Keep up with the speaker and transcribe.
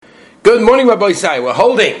Good morning, Rabbi Isai. We're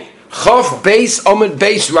holding Chof Beis Omid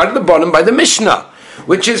Beis right at the bottom by the Mishnah,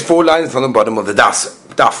 which is 4 lines from the bottom of the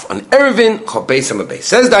Daf on Eruvin Chof Beis Omid Beis.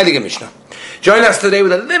 Says the Heilige Mishnah. Join us today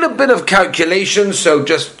with a little bit of calculation, so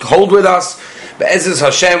just hold with us. But Ezra's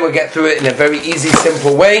Hashem, we'll get through it in a very easy,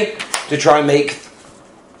 simple way to try and make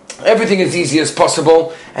everything as easy as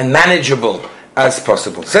possible and manageable as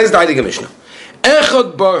possible. Says the Heilige Mishnah.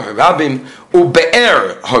 Echad bar harabim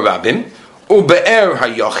ube'er harabim ube'er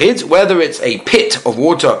hayochid, whether it's a pit of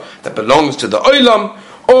water that belongs to the olam,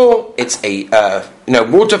 or it's a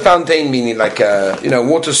water fountain, meaning like a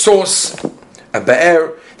water source, a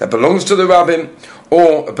be'er that belongs to the rabbim,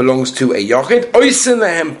 or it belongs to a yochid. Oisen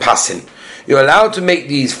lehem pasin. You're allowed to make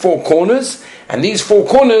these 4 corners, and these 4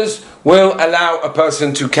 corners will allow a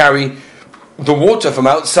person to carry the water from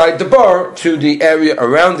outside the bar to the area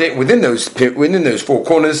around it within those 4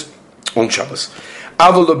 corners on Shabbos.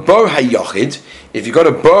 Avol the bar hayochid, if you got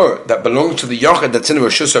a bar that belongs to the yochid that's in a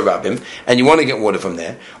Rosh Hashanah and you want to get water from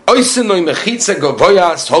there, you have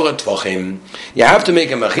to make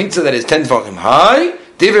a mechitza that is 10 tvachim high.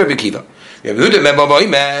 Divrei Rabbi Akiva. You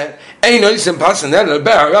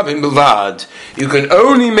can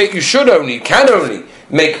only make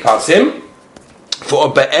pasim for a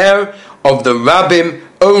be'er of the rabbim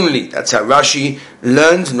only. That's how Rashi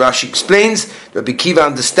learns and Rashi explains. Rabbi Akiva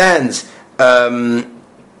understands.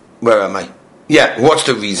 Where am I? Yeah, what's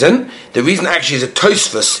the reason? The reason actually is a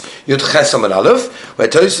Tosfos Yud Ches Amud Aleph, where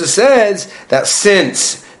Tosfos says that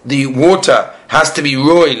since the water has to be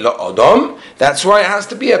roy la'adam, that's why it has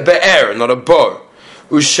to be a be'er, not a bar.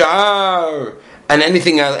 Ushar and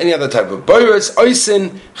any other type of boros,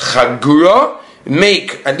 oisin chagura,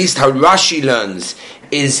 make, at least how Rashi learns,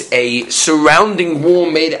 is a surrounding wall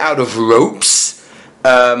made out of ropes,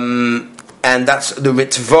 and that's the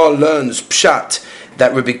Ritva learns pshat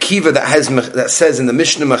that Rabbi Akiva that says in the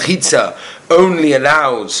Mishnah mechitza only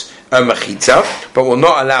allows a mechitza, but will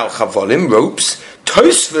not allow chavolim, ropes.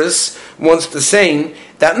 Tosfos wants to say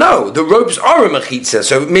that no, the ropes are a mechitza,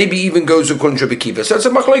 so it maybe even goes according to Rabbi Akiva. So it's a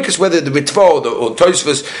machlokes whether the Ritva or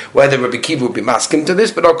Tosfos, whether Rabbi Akiva would be masking to this,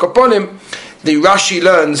 but al kaponim, the Rashi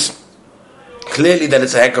learns clearly that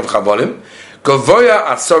it's a heck of chavolim. Govoya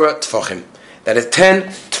asora tfachim, that is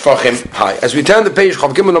 10 tfachim high. As we turn the page,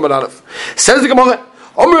 Chav Gimel Amud Aleph, says the Gemara,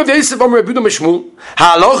 Omer Rav Yosef, Omer Rabbi Yehuda Mishmul,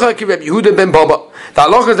 ha'alocha ki Rabbi Yehuda ben Baba. The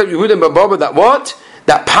halacha is that Rabbi Yehuda ben Baba, that what?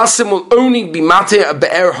 That pasim will only be mateh a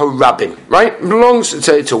be'er harabim, right? It belongs,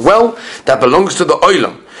 it's a well that belongs to the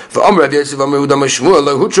oilam. For Omer Rav Yosef, Omer Yehuda Mishmul,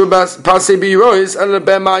 lehutra pasei birois el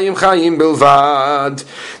be'mayim chayim bilvad.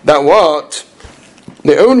 That what?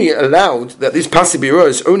 They only allowed that this pasei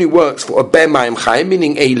birois only works for a be'mayim chayim,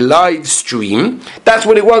 meaning a live stream. That's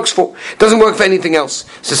what it works for. It doesn't work for anything else.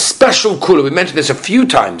 It's a special kula. We mentioned this a few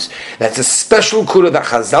times. That's a special kula that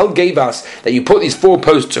Chazal gave us, that you put these 4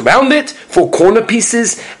 posts around it, 4 corner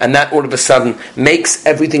pieces, and that all of a sudden makes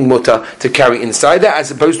everything mutter to carry inside there, as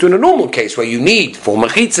opposed to in a normal case where you need 4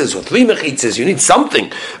 mechitzas or 3 mechitzas. You need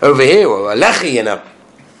something over here, or a lechi and a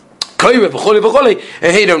and he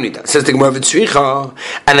don't need that. Says the Gemara V'tzricha,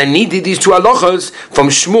 and I needed these 2 halachas from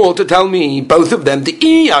Shmuel to tell me, both of them, the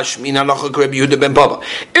iyashmin halacha Rabbi Yehuda ben Baba.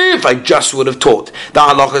 If I just would have taught the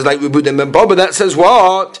halachas like Rabbi Yehuda ben Baba, that says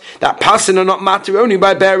what? That pasin are not matter only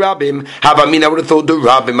by be'er rabbim. I would have thought the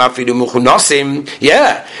rabbim afidu muchunasim.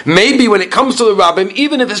 Yeah, maybe when it comes to the rabbim,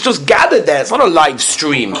 even if it's just gathered there, it's not a live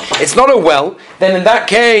stream, it's not a well, then in that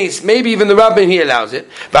case, maybe even the rabbim, he allows it.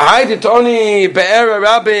 V'haiditoni be'er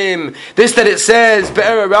rabbim. This that it says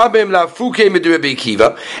Be'er Rabbim Lafuke Medu Rabbi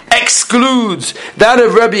Akiva excludes that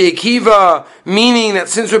of Rabbi Akiva, meaning that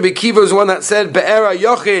since Rabbi Akiva is the one that said Be'er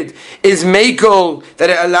Yochid is Mekel, that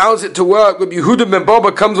it allows it to work. Rabbi Yehuda ben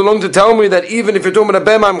Baba comes along to tell me that even if you're talking about a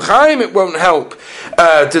Be'er Chaim, it won't help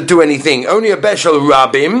to do anything. Only a Beshel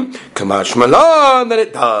Rabbim Kamash Malan that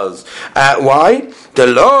it does. Why? The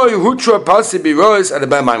law Hutra Pasi Birois at a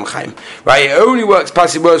Be'er Chaim. Right? It only works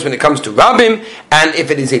Pasi Birois when it comes to Rabbim, and if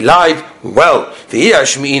it is a live well. And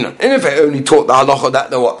if I only taught the halacha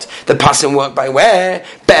that the what? The pasim work by where?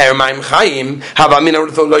 Be'er Maim Chaim. I would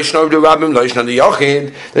have thought Loishna of the Rabbim, Loishna of the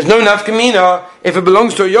Yochid. There's no nafkamina if it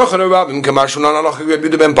belongs to a Yochid or Rabbim. Kamashul non halacha Rabbi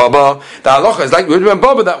Yehuda ben Baba. The halacha is like Rabbi Yehuda ben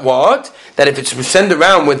Baba that what? That if it's sent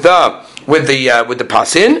around with the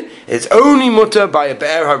pasin, it's only mutter by a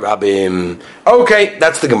be'er harabim. Okay,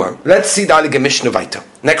 that's the Gemara. Let's see the Heilige Mishnah weiter.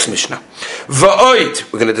 Next Mishnah. Va'oid.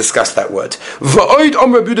 We're going to discuss that word. Va'oid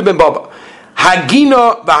om Rabbi Yehuda ben Baba.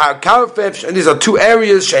 Hagina v'hakarfef, and these are two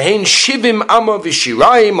areas. Shehein shivim amma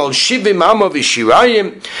v'shirayim, al shivim amma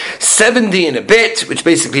v'shirayim, 70 and a bit, which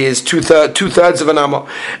basically is two-thirds of an amma,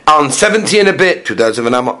 on 70 and a bit, 2/3 of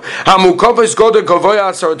an amma. Hamukavos goda gavoya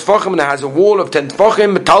asar tefachim, and it has a wall of 10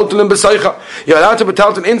 tefachim, metaltalin b'seicha. You're allowed to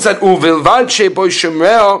metaltalin inside, uvilvad sheboy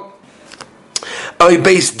shemreo, oy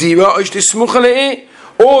beis dira, oy shtismucha le'eh.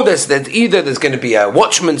 Or there's going to be a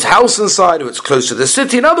watchman's house inside, or it's close to the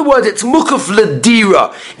city. In other words, it's mukaf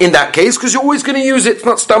ledira in that case, because you're always going to use it. It's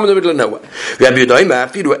not stam in the middle of nowhere.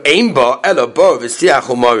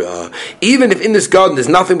 Even if in this garden there's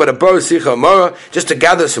nothing but a bar sicha amara, just to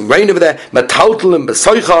gather some rain over there, mataltalim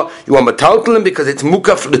b'soicha, you want mataltalim because it's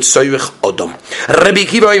mukaf l'tsoyrich odom. Rabbi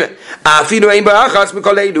Kiva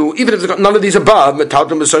even if there's none of these above,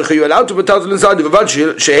 metaltalim b'soicha, you're allowed to metaltalim inside the v'vad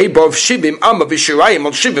she'ei bov shibim amma v'shirayim.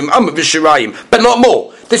 But not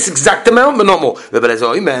more. This exact amount, but not more. If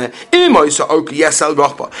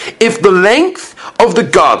the length of the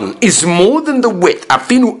garden is more than the width,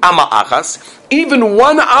 even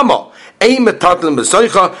one amma,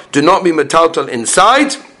 do not be metaltal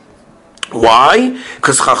inside. Why?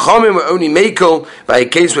 Because Chachamim were only makel by a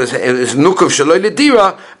case where it's nukov shaloi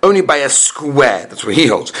ledira, only by a square. That's what he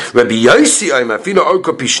holds. Rabbi Yossi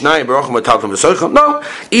no,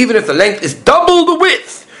 even if the length is double the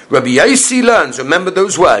width, Rabbi Yossi learns, remember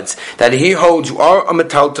those words, that he holds you are a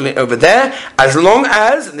metaltalin over there, as long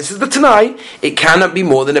as, and this is the Tanai, it cannot be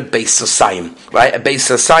more than a beis sasayim. Right? A beis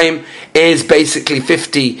sasayim is basically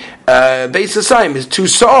 50, beis sasayim is 2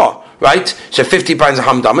 sa'ah. Right? So 50 pounds of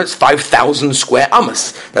hamdam, it's 5,000 square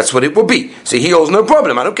amas. That's what it will be. So he holds no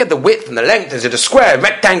problem. I don't get the width and the length. Is it a square,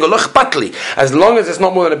 rectangle, patli? As long as it's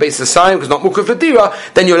not more than a base of sign, because not mukaf ladira,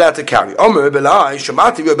 then you're allowed to carry. I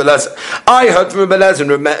heard from Rebbe Lezer, and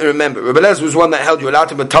remember, Rebbe Lezer was one that held you allowed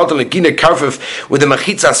to metaltal and gina karfif with a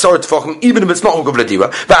machitza sort tefachim, even if it's not mukaf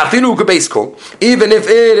ladira. Even if it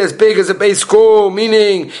is as big as a base core,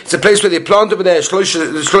 meaning it's a place where they plant over there,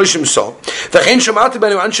 shloshim so.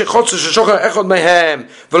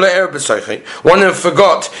 One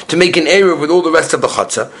forgot to make an area with all the rest of the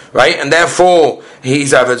chutzah, right? And therefore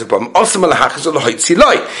he's a problem.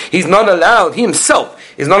 He's not allowed, he himself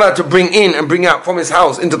is not allowed to bring in and bring out from his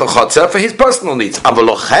house into the chutzah for his personal needs. But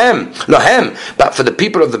for the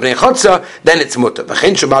people of the Bnei Chutzah, then it's mutter.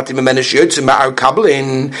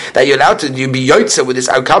 That you're allowed to be yotza with this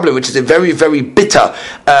aukablin, which is a very, very bitter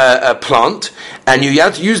plant, and you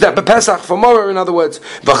have to use that b'Pesach for Morah, in other words.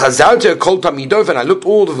 And I looked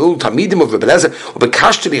all the Talmidim of Rebbe Lezer,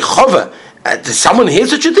 does someone hear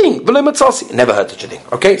such a thing? Never heard such a thing.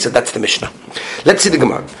 Okay, so that's the Mishnah. Let's see the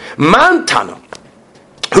Gemara. Man Tana.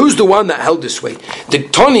 Who's the one that held this way? The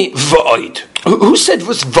Tani Va'oid. Who said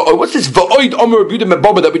what's Va'oid? What's this Va'oid Omer Rebuda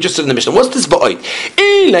Mebaba that we just said in the Mishnah? What's this Va'oid?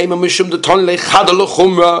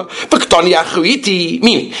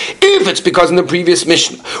 Meaning, if it's because in the previous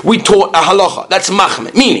Mishnah we taught a halacha, that's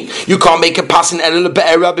machmet, meaning you can't make a pass in Elul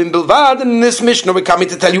Be'erab in Bilvad, and in this Mishnah we're coming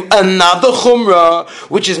to tell you another chumrah,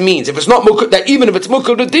 which means if it's not mukah, that even if it's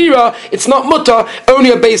mukah l'dira, it's not mutter,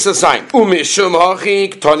 only a base sign. Umishum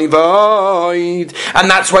hachik Tani Va'oid, and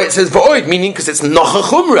that's why it says Va'oid, meaning because it's not a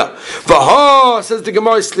chumrah. Says the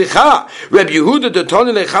Gemara, Slicha, Reb Yehuda the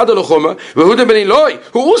Tani Lechad L'chumrah, Yehuda ben Eloi,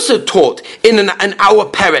 who also taught in an hour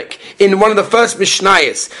perek in one of the first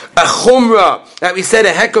Mishnayos, a chumrah that we said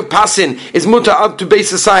a heck of passin is mutter up to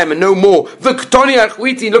base asayim and no more. V'ktoni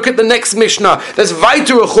achwiti. Look at the next Mishnah. There's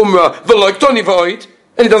weiter a chumrah v'loik toni void,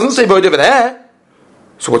 and it doesn't say void over there.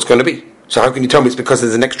 So what's going to be? So how can you tell me it's because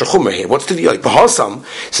there's an extra chumrah here? What's the v'yoik? V'hasam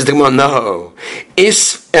says the Gemara, no.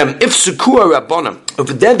 If sukua rabbanim,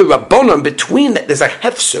 over there the rabbanim, between that there's a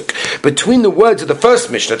hefsuk between the words of the first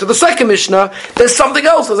Mishnah to the second Mishnah. There's something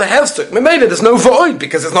else. There's a hefsuk. Maybe there's no void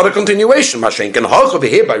because it's not a continuation. Mashen can hach over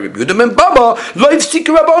here by Rebuda and Baba loiv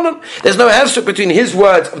sika rabbanim. There's no hefsuk between his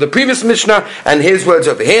words of the previous Mishnah and his words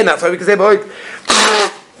over here, and that's why we can say void.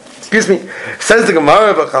 Excuse me. Says the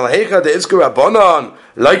Gemara, "V'chalahecha de iska rabbanon."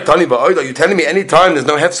 Like Tani Ba'oid, are you telling me any time there's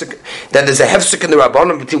no hefsek, that there's a hefsek in the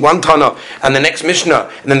Rabbanon between one Tana and the next Mishnah,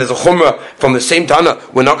 and then there's a Chumrah from the same Tana,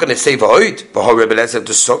 we're not going to say Ba'oid? B'ho Rebbe Lezer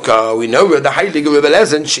to Sukkah, we know the Heilige Rebbe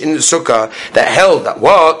Lezer in the Sukkah that held that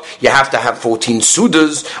what? You have to have 14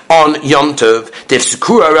 Sudas on Yom Tov,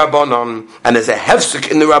 Defsukura Rabbanon, and there's a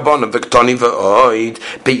hefsek in the Rabbanon, V'ktani Ba'oid,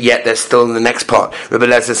 but yet there's still in the next part. Rebbe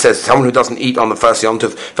Lezer says, someone who doesn't eat on the first Yom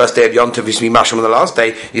Tov, first day of Yom Tov, is to be masham on the last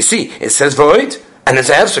day. You see, it says Ba'oid, and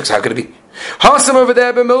there's a hefsek, how could it be? Hasam over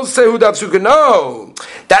there, no.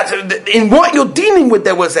 That's in what you're dealing with.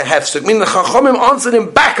 There was a hefsek. Meaning the Chachamim answered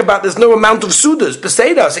him back about there's no amount of sudas,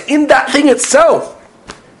 Beseda. So in that thing itself,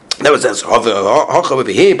 That was as Hocha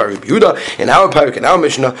over here by Rabbi Yehuda in our parak, in our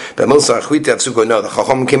Mishnah. But Milsa Achviti Atzuko, no, the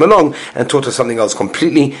Chacham came along and taught us something else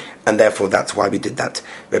completely, and therefore that's why we did that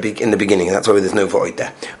in the beginning, and that's why there's no void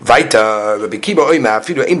there. Vaita Rabbi Kiba Oima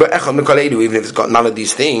Afidu Imba Echad Mekaledu, even if it's got none of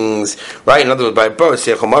these things, right? In other words, by Boris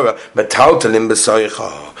Yechomara Metaltalim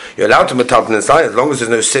B'Saycha. You're allowed to metaltal inside as long as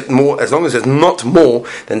there's as long as there's not more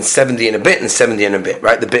than 70 and a bit and 70 and a bit,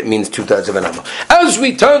 right? The bit means 2/3 of an amma. As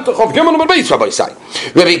we turn to Chav Gimel Amud Beis, Rabbi Say,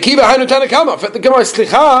 Rabbi Kiva Hainu Tanakama, for the Gemara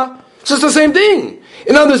Slicha, it's just the same thing.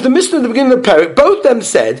 In other words, the Mishnah at the beginning of the parak, both them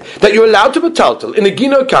said that you're allowed to metaltal in a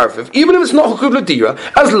Gino Karfif, even if it's not Hukuv Ladira,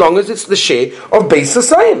 as long as it's the share of Beis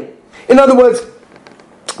Hasayim. In other words,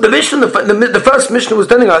 the Mishnah, the first Mishnah was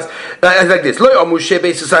telling us like this: Lo Amushe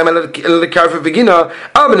Beis Hasayim el Karfif Begina,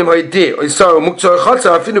 Avenim Hoyde Oisar Muktzor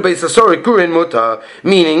Chatzar Afinu Beis Hasor Kurin Muta.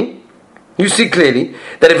 Meaning, you see clearly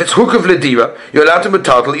that if it's Hukuv Ladira, you're allowed to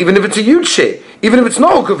metaltal, even if it's a huge share. Even if it's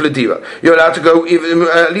not Hukuv Ladira, you're allowed to go even,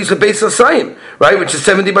 at least a Beis Hasayim, right? Which is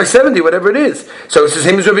 70 by 70, whatever it is. So it's the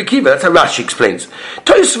same as Rabbi Kiva. That's how Rashi explains.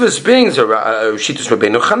 Tosfos brings a Shittus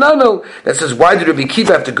Rabbeinu Chananel that says, why did Rabbi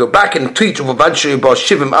Kiva have to go back and teach of Avadshiri Bar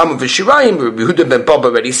Shivim Am V'Shirayim? Rabbi Yehuda ben Baba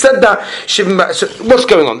already said that. So what's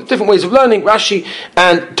going on? Different ways of learning, Rashi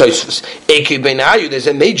and Tosfos. There's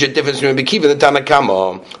a major difference between Rabbi Kiva and the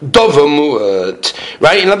Tanakama. Dover Mu'at.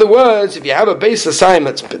 Right? In other words, if you have a Beis Hasayim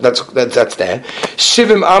that's there,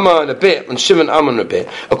 Shivim Amma and a bit, and Shivim Amma and a bit.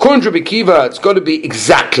 According to Rabbi Kiva, it's got to be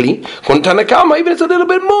exactly. According to Tanakama, even if it's a little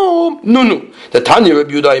bit more. No. The Tanya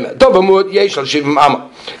Rabbi Yehuda, Dovamud Yeshal Shivim Amma.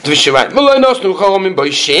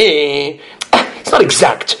 It's not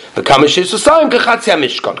exact. The chotz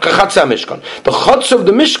of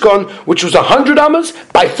the Mishkan, which was 100 amas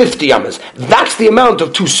by 50 amas. That's the amount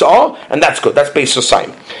of 2 sa'ah, and that's good. That's Beis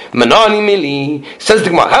Hasayim. Manani Mili says the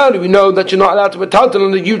Gemara, how do we know that you're not allowed to metaltal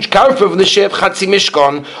on the huge karfa of the Shev Chatzi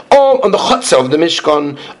Mishkan, or on the chotz of the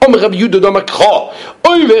Mishkan, or Rabbi Yehuda Domakcha,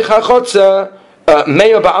 Oivecha chotza. Right?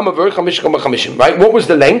 What was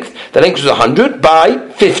the length? The length was 100 by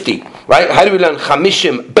 50. Right? How do we learn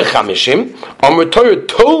chamishim b'chamishim? Amratoyer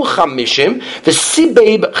tol chamishim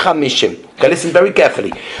v'sibeib chamishim. Okay, listen very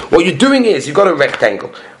carefully. What you're doing is you've got a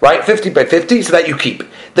rectangle, right? 50 by 50, so that you keep.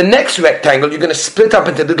 The next rectangle you're going to split up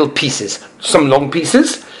into little pieces, some long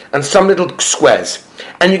pieces and some little squares,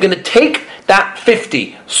 and you're going to take that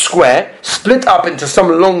 50 square, split up into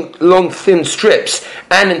some long thin strips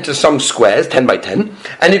and into some squares, 10 by 10,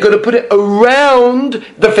 and you're going to put it around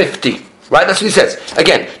the 50. Right? That's what he says.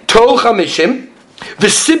 Again, tol chamishim,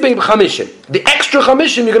 v'sibeib chamishim. The extra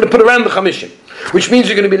chamishim you're going to put around the chamishim, which means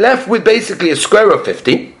you're going to be left with basically a square of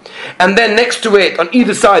 50, and then next to it, on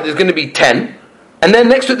either side, there's going to be 10, and then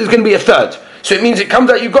next to it, there's going to be a third. So it means it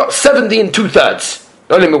comes out, you've got 70 and 2/3.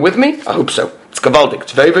 Are you with me? I hope so. It's Gavaldik.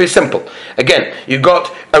 It's very, very simple. Again, you've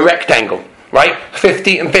got a rectangle, right?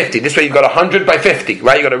 50 and 50. This way you've got 100 by 50,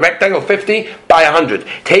 right? You've got a rectangle 50 by 100.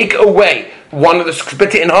 Take away one of the,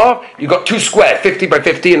 split it in half, you've got 2 square, 50 by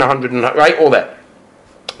 50 and 100, right? All there.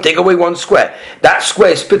 Take away 1 square. That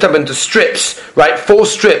square is split up into strips, right? 4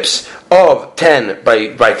 strips of 10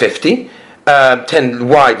 by 50. 10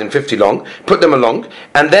 wide and 50 long, put them along,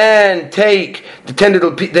 and then take the 10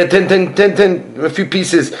 a few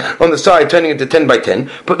pieces on the side, turning into 10 by 10,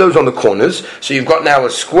 put those on the corners, so you've got now a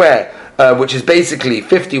square which is basically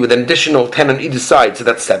 50 with an additional 10 on either side, so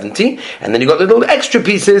that's 70, and then you've got little extra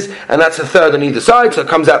pieces, and that's a third on either side, so it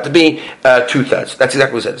comes out to be 2/3. That's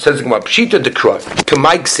exactly what it says. It says about Pshita Dekra, to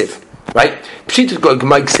Maiksiv, right? Pshita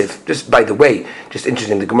Maiksiv, just by the way, just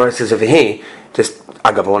interesting, the Gemara says over here, I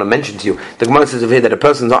want to mention to you, the Gemara says over here that a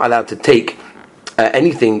person is not allowed to take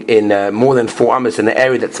anything in more than 4 amas in an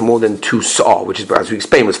area that's more than 2 sa'ah, which is, as we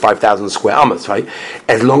explained, was 5,000 square amas, right?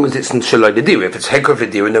 As long as it's in shaloi d'dira. If it's hekor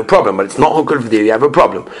v'dira, no problem, but it's not hekor v'dira, you have a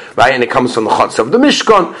problem, right? And it comes from the chotz of the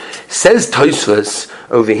Mishkan. Says Tosfos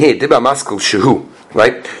over here, Diba Maskal Shehu,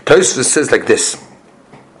 right? Tosfos says like this.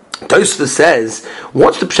 Tosfos says,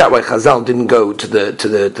 what's the pshat why Chazal didn't go to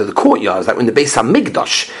the courtyards, like in the Beis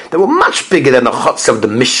HaMikdash? They were much bigger than the chotz of the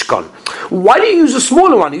Mishkan. Why do you use a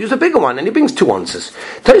smaller one? You use a bigger one, and he brings 2 answers.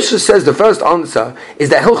 Tosfos says the first answer is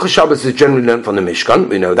that Hilchos Shabbos is generally learned from the Mishkan.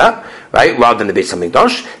 We know that, right? Rather than the Beis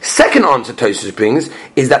HaMikdash. Second answer Tosfos brings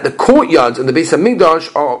is that the courtyards in the Beis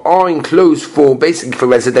HaMikdash are enclosed for basically for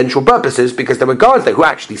residential purposes, because there were guards there who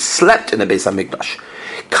actually slept in the Beis HaMikdash.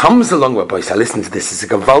 Comes along with boys. I listen to this. It's a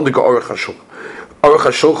gavaldik Aruch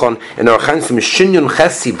HaShulchan in Aruch HaShulchan Shinyon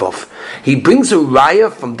Chesivov. He brings a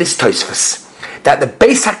raya from this Tosfos that the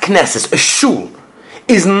Beis HaKnesses, a shul,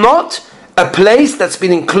 is not a place that's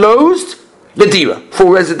been enclosed l'dira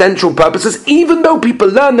for residential purposes, even though people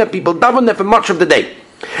learn there, people daven there for much of the day.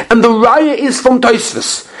 And the raya is from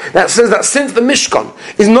Tosfos that says that since the Mishkan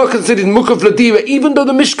is not considered Mukaf Ladira, even though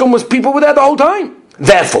the Mishkan was people were there the whole time.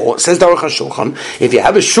 Therefore, says the Aruch HaShulchan, if you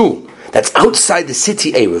have a shul that's outside the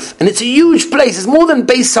city Eruv, and it's a huge place, it's more than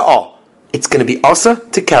Beis Sa'ah, it's going to be asa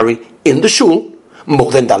to carry in the shul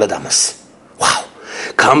more than Daladamas. Wow.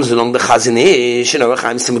 Comes along the Chazon Ish, and the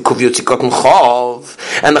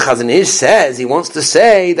Chazon Ish says, he wants to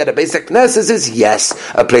say that a Beis HaKnesses is, yes,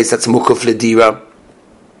 a place that's Mukaf Ladira.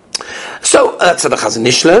 So that's what the Chazon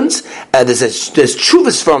Ish learns. There's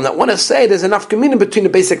tshuvas from that want to say there's enough communion between the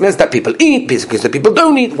Beis HaKnesses that people eat, Beis HaKnesses that people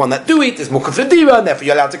don't eat, one that do eat is Mukaf Ladira, and therefore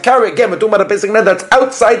you're allowed to carry. Again, we're talking about a Beis HaKnesses that's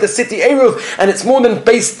outside the city Eruv, and it's more than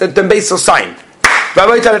Beis Hosayim.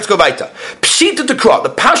 Let's go weiter. Pshita to Krah,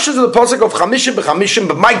 the pashas of the pasuk of Chamishim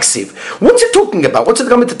b'Maiksiv. What's it talking about? What's it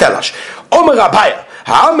coming to tell us? Omer Rabaya,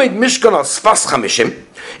 how made Mishkan al Sfas Chamishim?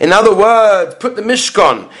 In other words, put the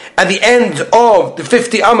Mishkan at the end of the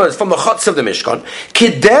 50 amas from the chutz of the Mishkan.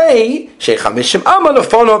 Kidei she'chamishim amah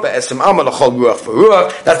lefono ve'esim amah lechol ruach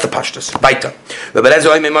v'ruach. That's the pashtus. Weiter.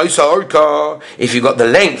 If you got the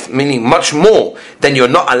length, meaning much more, then you're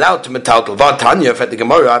not allowed to metaltal. Vatanya for the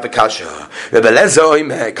Gemara have a kasha.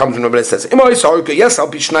 Comes from Rebbe Lezer says, yes, I'll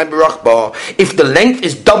be shnai berachba. If the length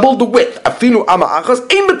is double the width, afilu amah achas,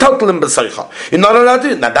 ein metaltalim b'seicha. You're not allowed to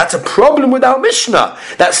do it. Now that's a problem with our Mishnah.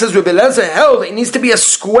 That says Rebbe Lezer held it needs to be a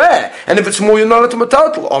square, and if it's more, you're not allowed to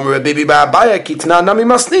metaltal.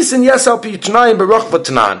 Yes, I'll be shnai berachba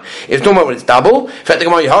tanan. If talking about when it's double, that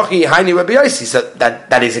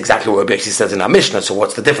is exactly what Rebbe Yossi says in our Mishnah. So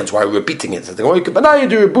what's the difference? Why are we repeating it? Is it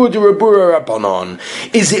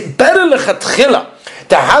better lechatchila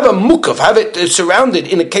to have a mukaf, have it surrounded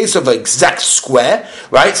in a case of an exact square,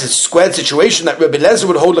 right? It's a squared situation that Rebbe Lezer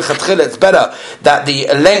would hold lechatchila. It's better that the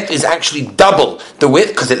length is actually double the width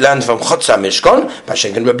because it learns from Chotza Mishkan.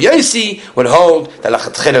 Pashenkin Rebbe Yossi would hold that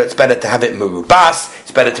lechatchila it's better to have it merubas.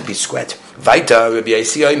 It's better to be squared. Vaita, Rabbi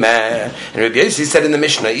Yossi Omer, and Rabbi Yossi said in the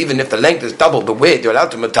Mishnah, even if the length is double the width, you're allowed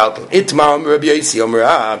to metaltal. Itmar Rabbi Yossi Omer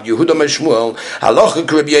Yehuda Meshmuel Halacha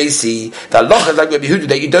Rabbi Yossi. The halacha is like Rabbi Yehuda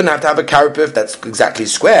that you don't have to have a karpif that's exactly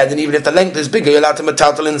squared, and even if the length is bigger, you're allowed to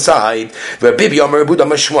metaltal inside. Rabbi Omer Yehuda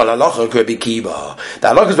Meshmuel Halacha Rabbi Kiva. The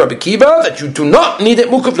halacha is Rabbi Kiva that you do not need it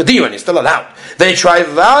mukaf l'diur, and you're still allowed. They try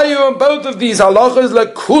value on both of these halachas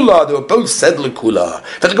lekula. They were both said lekula.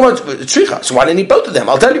 So why didn't he both of them?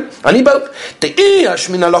 I'll tell you. I need both.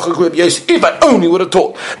 If I only would have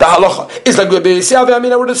taught the halacha is like Rabbi Yossi, I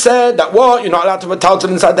would have said that what you're not allowed to metaltal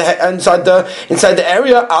inside the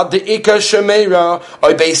area. Ad the ikar shemeira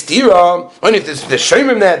or beis dira. Only if there's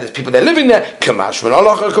shomrim there, there's people there living there. Kamash min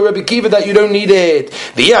halacha Rabbi Kiva that you don't need it.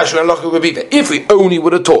 V'yash min halacha Rabbi Kiva. If we only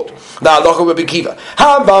would have taught the halacha Rabbi Kiva,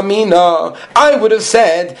 havamina, I would have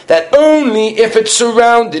said that only if it's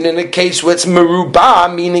surrounded in a case where it's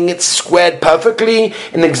merubah, meaning it's squared perfectly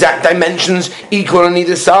in exact dimensions, equal on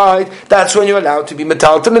either side, that's when you're allowed to be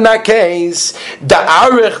metaltal in that case.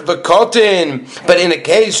 Da'arich v'kotin, but in a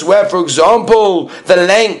case where, for example, the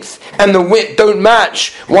length and the width don't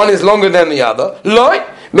match, one is longer than the other, like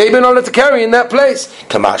maybe not allowed to carry in that place.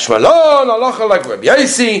 Kamash malon, halacha like Rabbi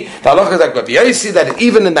Yossi. The halacha is like Rabbi Yossi that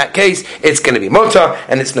even in that case it's going to be mutar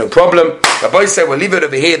and it's no problem. Rabbi said we'll leave it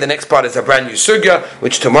over here. The next part is a brand new sugya,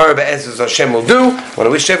 which tomorrow Be'ezus Hashem will do. I want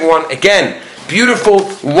to wish everyone again beautiful,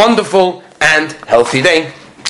 wonderful, and healthy day.